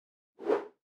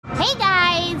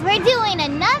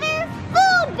another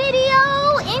food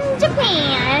video in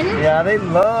Japan. Yeah, they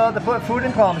love to put food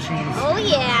in claw machines. Oh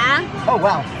yeah. Oh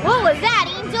wow. What was that,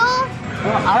 Angel?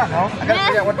 Well, I don't know. I gotta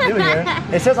figure out what to do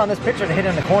here. It says on this picture to hit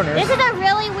in the corners. This is a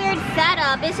really weird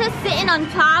setup. It's just sitting on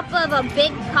top of a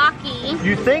big Pocky.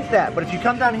 You think that, but if you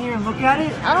come down here and look at it,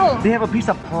 they have a piece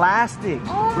of plastic,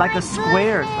 like a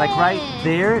square, like right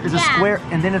there is a square,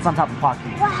 and then it's on top of Pocky.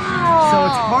 Wow. So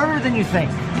it's harder than you think.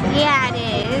 Yeah,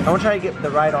 it is. I'm gonna try to get the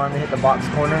right arm to hit the box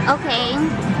corner. Okay.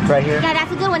 Right here. Yeah,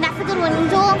 that's a good one. That's a good one,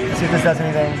 Angel. See if this does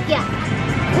anything. Yeah.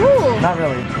 Ooh. Not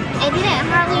really. It didn't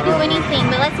hardly do anything,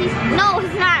 but let's see. No,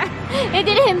 it's not. It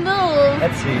didn't move.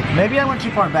 Let's see. Maybe I went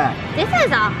too far back. This is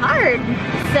a hard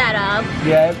setup.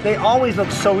 Yeah, they always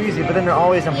look so easy, but then they're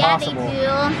always impossible.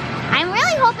 Yeah, they do. I'm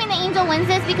really hoping the Angel wins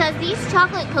this because these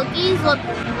chocolate cookies look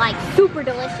like super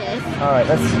delicious. All right,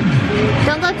 let's.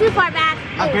 Don't go too far back.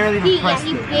 I barely even pressed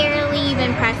he it. barely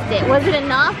even pressed it. Was it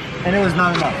enough? And it was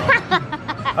not enough.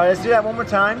 All right, let's do that one more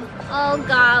time. Oh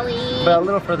golly. But a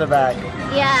little further back.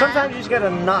 Yeah. Sometimes you just gotta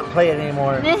not play it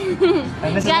anymore.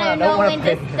 And this you gotta know when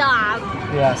to stop.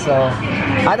 Yeah, so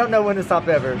I don't know when to stop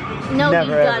ever. No,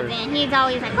 Never, he doesn't. ever. He's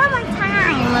always like, one more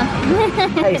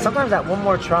time. Hey, sometimes that one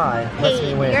more try lets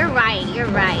me win. You're right. You're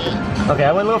right. Okay,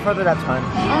 I went a little further. That's fine.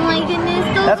 Oh my goodness.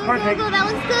 That's perfect. That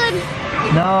looks good.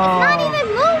 No. It's not even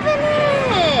moving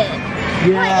it.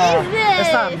 Yeah, what is this?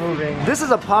 It's not moving. This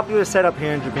is a popular setup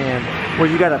here in Japan where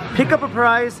you gotta pick up a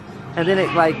prize and then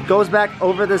it like goes back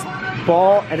over this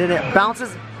ball and then it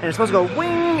bounces and it's supposed to go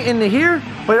wing into here,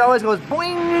 but it always goes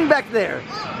boing back there.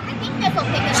 I think this will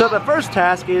pick it So up. the first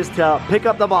task is to pick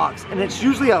up the box and it's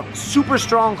usually a super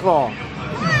strong claw.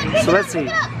 So let's see.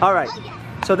 All right. Oh,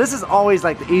 yes. So this is always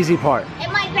like the easy part. It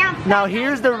might bounce Now back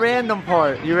here's down. the random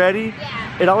part. You ready?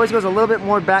 Yeah. It always goes a little bit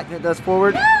more back than it does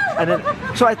forward. And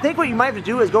then, so I think what you might have to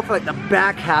do is go for like the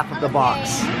back half of the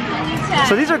box.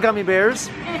 So these are gummy bears.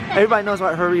 Everybody knows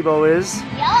what Haribo is.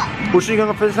 Yup. Which are you going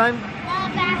to go for this time? The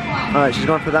back one. All right, she's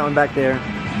going for that one back there.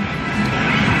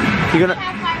 You're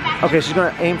gonna. Okay, she's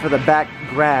gonna aim for the back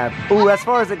grab. Ooh, as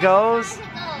far as it goes.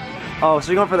 Oh,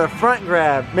 so you're going for the front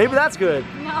grab. Maybe that's good.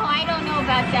 No, I don't know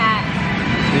about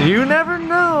that. You never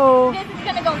know. This is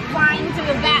gonna go flying to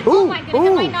the back. Ooh, Oh my goodness,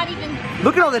 ooh. it might not even.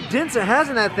 Look at all the dents it has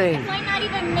in that thing. It might not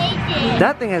even make it.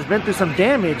 That thing has been through some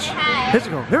damage. has. Here it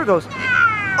goes. Here it goes.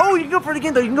 Oh, you can go for it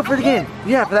again though. You can go for it again.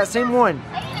 Yeah, for that same one.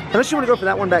 Unless you want to go for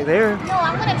that one back there. No,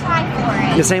 I'm gonna try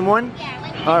for it. The same one? Yeah,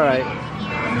 let me All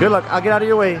right. Good luck. I'll get out of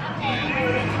your way.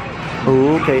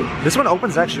 Ooh, okay. This one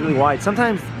opens actually really wide.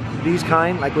 Sometimes these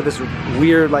kind, like with this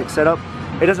weird like setup,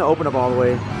 it doesn't open up all the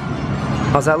way.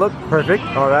 How's that look? Perfect.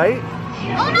 All right.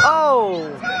 Oh no!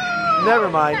 Oh, never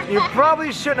mind. You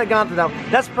probably shouldn't have gone through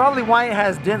that. That's probably why it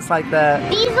has dents like that.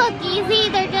 These look easy.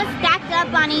 They're just stacked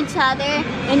up on each other.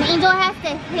 And Angel has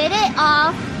to hit it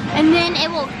off, and then it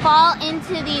will fall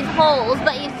into these holes.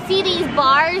 But you see these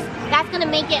bars? That's gonna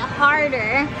make it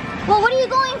harder. Well, what are you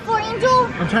going for, Angel?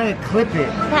 I'm trying to clip it.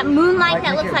 That moonlight Like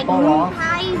that make looks it like fall moon off.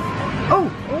 pies. Oh!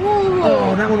 Ooh.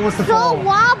 Oh, that one wants to fall. So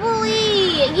wobbly.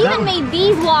 It even made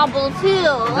these wobble too.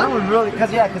 That one really,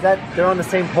 cause they're on the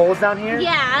same poles down here.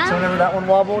 Yeah. So whenever that one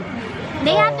wobbled,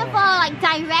 They have to fall like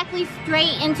directly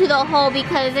straight into the hole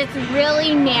because it's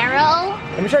really narrow.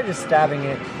 let me try just stabbing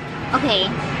it. Okay.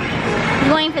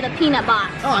 Going for the peanut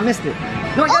box. Oh, I missed it.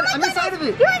 No, I got it. I'm my inside of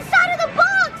it. You're inside of the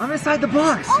box. I'm inside the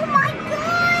box. Oh my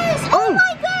gosh. Oh, Oh.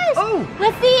 my gosh. Oh.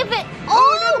 Let's see if it.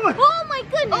 another one. Oh my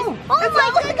goodness. Oh, Oh it's my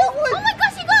not like I goodness. got one. Oh my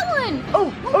gosh, you got one.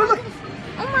 Oh, look.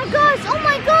 Oh my gosh. Oh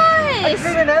my I gosh.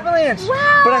 created an avalanche.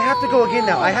 Wow. But I have to go again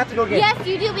now. I have to go again. Yes,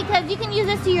 you do because you can use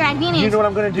this to your advantage. You know what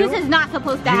I'm gonna do? This is not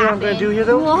supposed to You know happen. what I'm gonna do here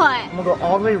though? What? I'm gonna go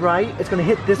all the way right. It's gonna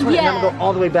hit this one, and Yeah. I'm gonna go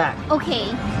all the way back. Okay.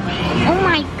 Oh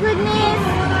my goodness.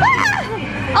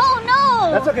 Ah! Oh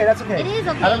no. That's okay. That's okay. It is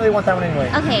okay. I don't really want that one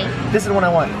anyway. Okay. This is the one I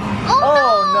want.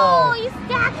 Oh, no. You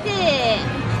stacked it.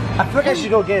 I feel like I should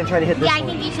go again and try to hit this Yeah, I one.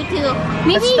 think you should too.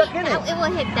 Maybe stuck in it. it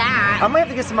will hit that. I might have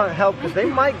to get some help because they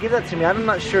might give that to me. I'm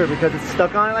not sure because it's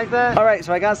stuck on it like that. All right,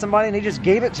 so I got somebody and they just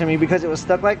gave it to me because it was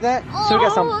stuck like that. So we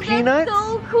got some peanuts That's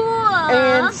so cool.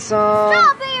 and some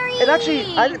strawberries. It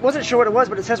actually, I wasn't sure what it was,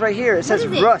 but it says right here. It says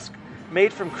is it? rusk,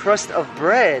 made from crust of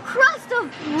bread. Crust of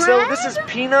bread. So this is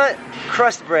peanut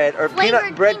crust bread or Flavored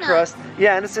peanut bread peanut. crust.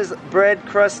 Yeah, and it says bread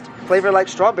crust flavor like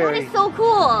That strawberry. is so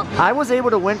cool. I was able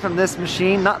to win from this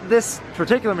machine, not this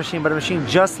particular machine, but a machine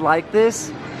just like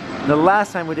this, the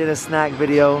last time we did a snack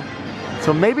video.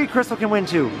 So maybe Crystal can win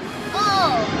too.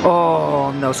 Oh.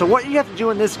 Oh no, so what you have to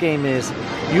do in this game is,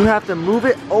 you have to move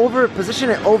it over, position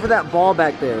it over that ball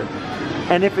back there.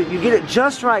 And if you get it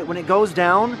just right, when it goes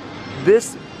down,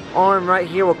 this arm right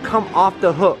here will come off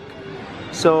the hook.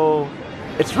 So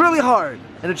It's really hard.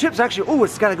 And the chips actually, oh,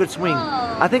 it's got a good swing.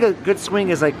 Whoa. I think a good swing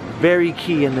is like very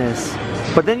key in this.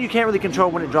 But then you can't really control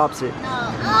when it drops it.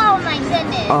 Oh my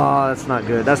goodness. Oh, that's not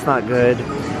good. That's not good.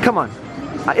 Come on.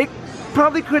 It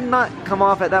probably could not come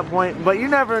off at that point, but you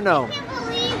never know. I can't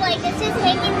believe like it's just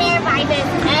hanging there by this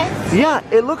S. Yeah,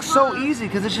 it looks so easy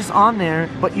because it's just on there,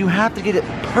 but you have to get it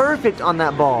perfect on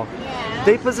that ball. Yeah.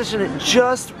 They position it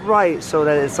just right so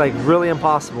that it's like really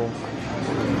impossible.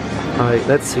 All right,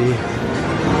 let's see.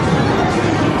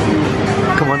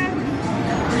 Come on.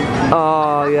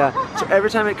 Oh yeah. So every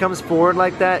time it comes forward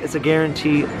like that, it's a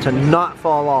guarantee to not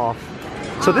fall off.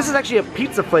 So this is actually a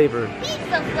pizza flavor.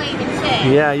 Pizza flavored chips.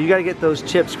 Yeah, you gotta get those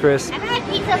chips, Chris. I've had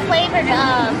pizza flavored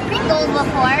Pringles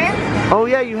before. Oh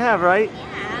yeah, you have, right?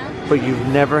 Yeah. But you've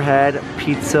never had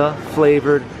pizza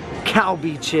flavored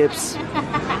Calbee chips.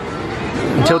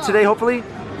 Until today, hopefully.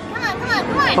 Come on, come on,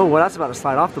 come on. Oh, well, that's about to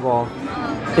slide off the ball.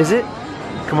 Is it?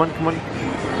 Come on, come on.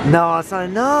 No, that's not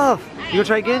enough. You gonna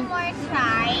try again? One more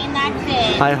try, and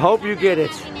that's it. I hope you get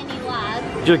it. I'm not having any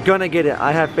luck. You're gonna get it.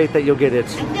 I have faith that you'll get it. I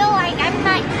feel like I'm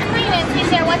not even too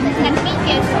sure what the technique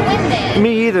is to win this.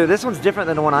 Me either. This one's different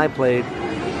than the one I played.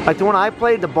 Like the one I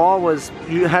played, the ball was,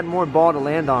 you had more ball to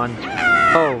land on.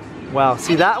 Oh, wow.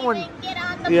 See that one?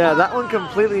 Yeah, that one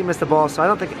completely missed the ball, so I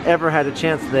don't think it ever had a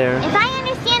chance there. If I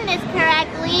understand this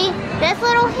correctly, this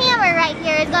little hammer right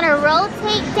here is gonna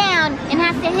rotate down and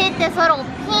has to hit this little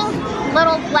pink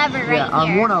little lever right here. Yeah,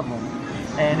 on one of them.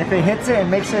 And if it hits it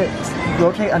and makes it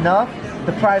rotate enough,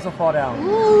 the prize will fall down.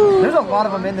 Ooh. There's a lot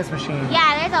of them in this machine.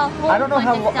 Yeah, there's a whole I don't know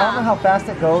how fast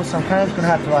it goes, so I'm kind of just gonna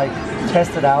have to like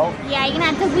test it out. Yeah, you're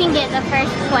gonna have to wing it the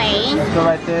first play. Let's go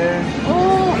right there.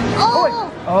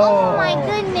 Oh my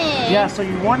goodness. Yeah, so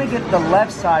you want to get the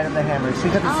left side of the hammer. See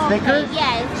that it's thicker? Okay,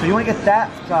 yes. So you want to get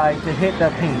that side to hit the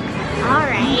pink.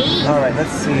 Alright. Alright,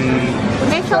 let's see.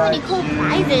 There's so many cool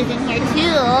prizes in here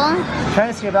too. I'm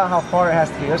trying to see about how far it has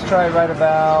to be. Let's try right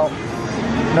about...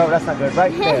 No, that's not good.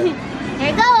 Right there. Here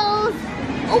it goes.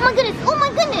 Oh my goodness. Oh my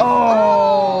goodness.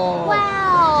 Oh!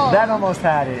 Wow. That almost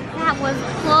had it. That was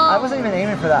close. I wasn't even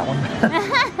aiming for that one.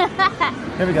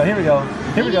 Here we go, here we go.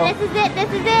 Here we go. This is it, this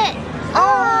is it.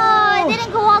 Oh, it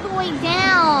didn't go all the way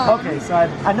down. Okay, so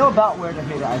I know about where to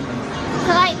hit it, I think.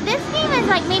 So like, this game is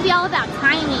like maybe all about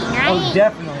timing, right? Oh,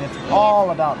 definitely. It's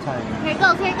all about timing. Here it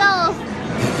goes, here it goes.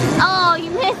 Oh, you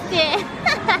missed it.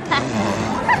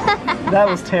 That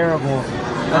was terrible.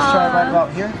 Let's try right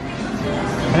about here.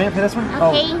 Ready for this one?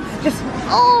 Okay. Oh, just...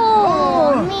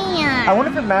 Oh, man. I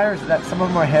wonder if it matters that some of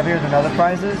them are heavier than other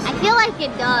prizes. I feel like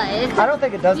it does. I don't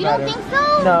think it does matter. You don't think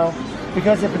so? No,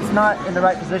 because if it's not in the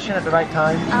right position at the right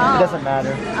time, it doesn't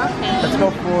matter. Okay. Let's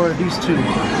go for these two.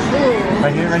 Ooh.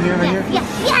 Right here, right here, right here. Yes,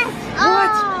 yes.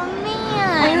 What? Oh,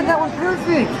 man. I hit that one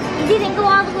perfect. It didn't go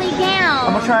all the way down.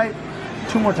 I'm gonna try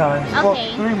 2 more times.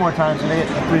 Okay. Well, 3 more times and they get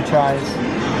 3 tries.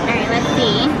 Alright, let's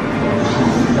see.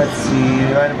 Let's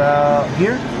see, right about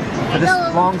here. For this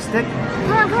long stick.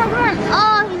 Come on, come on, come on.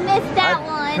 Oh, he missed that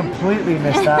one. Completely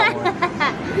missed that one.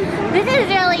 This is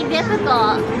really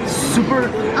difficult.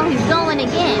 Super. Oh, he's going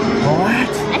again.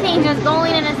 What? I think he's just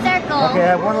going in a circle. Okay,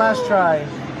 I have one last try.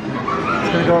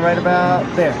 It's gonna go right about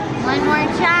there. One more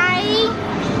try.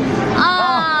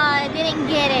 Oh, didn't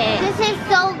get it. This is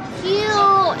so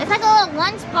cute. It's like a little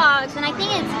lunchbox, and I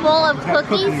think it's full of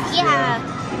cookies. Yeah.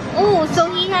 Oh, so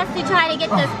he has to try to get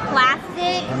this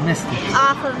plastic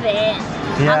off of it.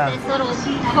 Yeah. Off this little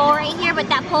pole right here, but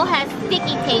that pole has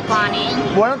sticky tape on it.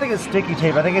 Well, I don't think it's sticky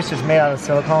tape. I think it's just made out of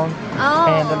silicone. Oh.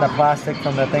 And then the plastic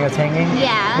from the thing that's hanging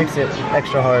makes it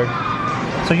extra hard.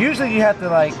 So usually you have to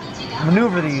like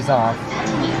maneuver these off.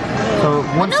 So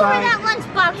one side. Maneuver that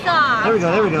lunchbox off. There we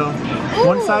go, there we go. Ooh,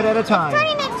 one side at a time. It's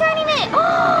turning it, it's turning it.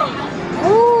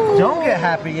 Ooh. Don't get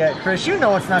happy yet, Chris. You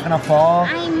know it's not gonna fall.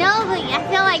 I know, but I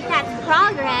feel like that's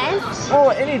progress.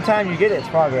 Well, anytime you get it, it's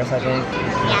progress, I think.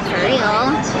 Yeah, for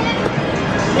real.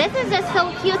 This is just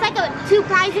so cute. It's like 2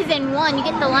 prizes in one. You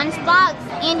get the lunchbox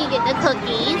and you get the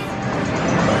cookies.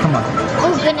 Come on.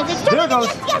 Oh goodness, it's turning. There it goes.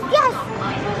 Yes, yes, yes.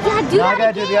 Yeah, do now that I gotta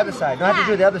again. do the other side. No, I have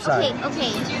to do the other side. Okay,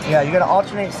 okay. Yeah, you gotta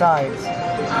alternate sides.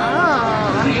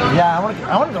 Oh. Yeah,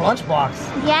 I want the lunchbox.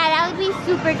 Yeah, that would be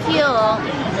super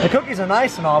cute. The cookies are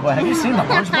nice and all, but have you seen the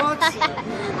lunchbox?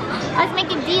 Let's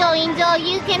make a deal, Angel.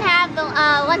 You can have the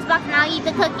lunchbox and I'll eat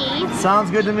the cookies. Sounds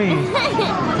good to me.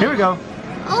 Here we go.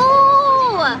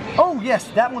 Oh! Oh, yes,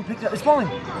 that one picked up. It's falling.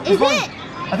 Is falling. it?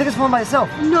 I think it's falling by itself.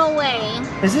 No way.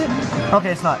 Is it?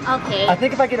 Okay, it's not. Okay. I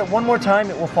think if I get it one more time,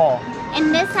 it will fall.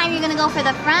 And this time you're gonna go for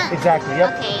the front? Exactly,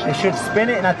 yep. Okay. It should spin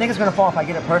it, and I think it's gonna fall if I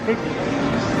get it perfect.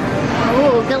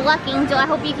 Oh, good luck, Angel. I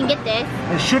hope you can get this.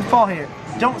 It should fall here.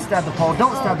 Don't stab the pole.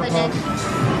 Don't stab the pole.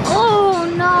 Oh,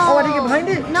 no. Oh, I didn't get behind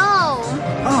it? No.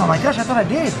 Oh my gosh, I thought I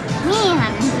did.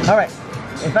 Man. All right,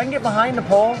 if I can get behind the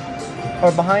pole,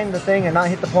 or behind the thing and not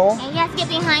hit the pole. And you have to get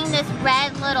behind this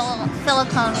red little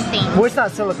silicone thing. Well, it's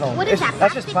not silicone. What is that?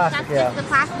 That's just plastic, That's just the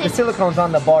plastic. The silicone's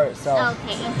on the bar itself.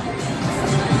 Okay.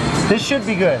 This should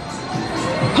be good.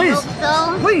 Please. I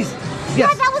hope so. Please. Yes.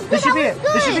 Yeah, that was good. This should be it.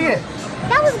 Good. This should be it.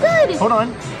 That was good. Hold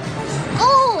on.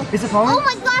 Oh. Is it falling? Oh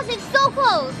my gosh, it's so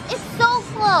close. It's so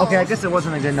close. Okay, I guess it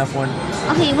wasn't a good enough one.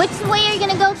 Okay, which way are you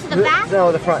gonna go? To the back?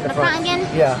 No, the front. The front again?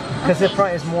 Yeah, because Okay. the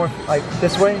front is more like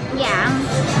this way. Yeah.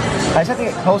 I just have to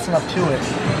get close enough to it.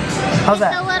 How's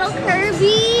that? The little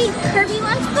Kirby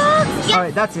lunchbox. Yes. All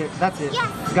right, that's it. That's it.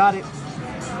 Yes. Got it.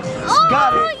 Oh,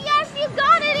 Got it. yes, you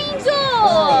got it, Angel.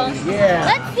 Oh, yeah.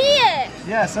 Let's see it.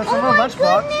 Yeah, so it's a Oh little my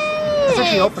lunchbox. goodness. Let's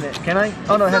actually open it. Can I?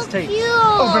 Oh no, it has So tape. cute.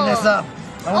 Open this up.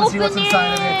 I want to see what's Open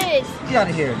inside of it. it. Get out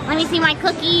of here. Let me see my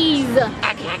cookies.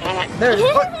 There it is.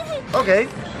 Oh, okay. You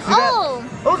got,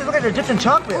 oh, they look like they're dipped in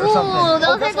chocolate or something. Ooh,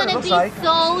 those that's are what it gonna looks be like.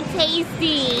 so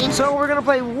tasty. So we're gonna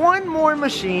play one more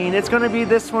machine. It's gonna be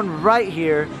this one right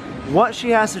here. What she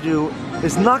has to do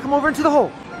is knock him over into the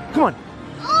hole. Come on.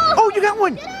 Oh, you got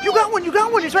one. You got one. You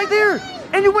got one. It's right there.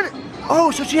 And you went.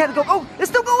 Oh, so she had to go. Oh, it's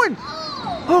still going.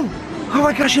 Oh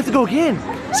my gosh, you have to go again.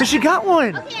 So she got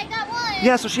one. Okay, I got one.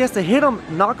 Yeah, so she has to hit them,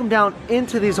 knock them down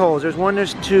into these holes. There's 1,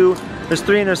 there's 2, there's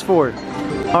 3, and there's 4.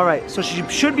 All right, so she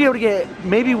should be able to get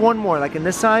maybe one more, like in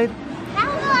this side. How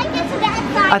will I get to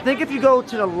that side? I think if you go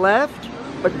to the left,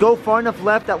 but go far enough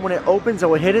left that when it opens, it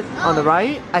will hit it on the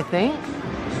right, I think.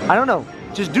 I don't know.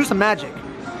 Just do some magic.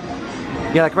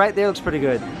 Yeah, like right there looks pretty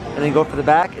good. And then go for the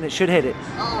back, and it should hit it.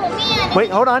 Oh, man.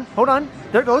 Wait, hold on, hold on.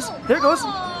 There it goes, there it goes.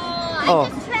 I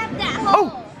just trapped that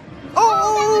hole.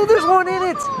 Oh, there's one in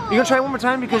it. You gonna try it one more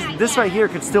time? Because this right here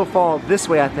could still fall this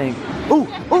way, I think. Oh,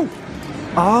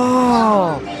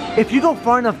 if you go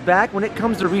far enough back, when it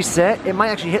comes to reset, it might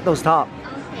actually hit those top.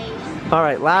 Okay. All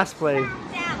right, last play.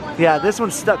 Yeah, this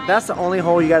one's stuck. That's the only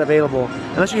hole you got available.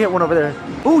 Unless you hit one over there.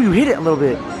 Oh, you hit it a little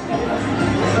bit.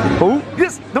 Oh,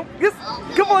 yes, no, yes.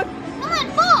 Come on. Come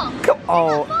on, fall. Come.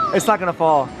 Oh, it's not gonna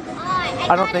fall.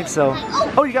 I don't think so.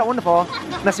 Oh, you got one to fall.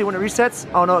 Now see when it resets.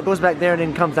 Oh no, it goes back there and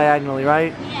then comes diagonally,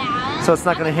 right? Yeah. So it's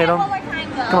not gonna hit them. One more time,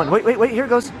 though. Come on, wait, here it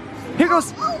goes. Here it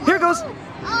goes, here it goes.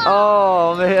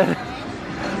 Oh man.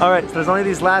 All right, so there's only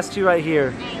these last two right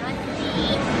here. Okay,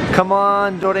 let's see. Come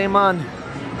on, Doraemon.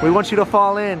 We want you to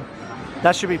fall in.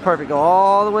 That should be perfect. Go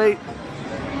all the way.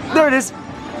 There it is.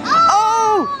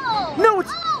 Oh! No,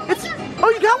 it's. Oh,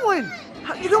 you got one.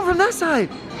 You got one from that side.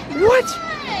 What?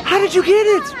 How did you get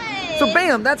it? So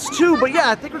bam, that's 2. But yeah,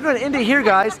 I think we're gonna end it here,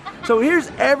 guys. So here's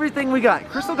everything we got.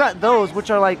 Crystal got those, which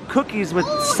are like cookies with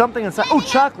something inside. Oh,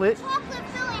 chocolate.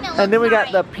 And then we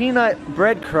got the peanut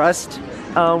bread crust.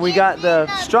 We got the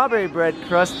strawberry bread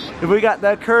crust. And we got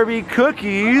the Kirby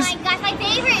cookies. Oh my gosh, my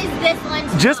favorite is this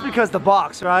one. Just because the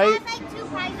box, right? That's like 2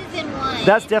 prizes in one.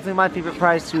 That's definitely my favorite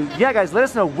prize too. Yeah, guys, let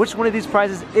us know which one of these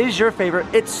prizes is your favorite.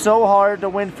 It's so hard to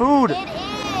win food. It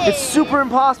is. It's super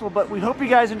impossible, but we hope you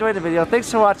guys enjoyed the video.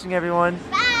 Thanks for watching, everyone.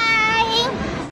 Bye.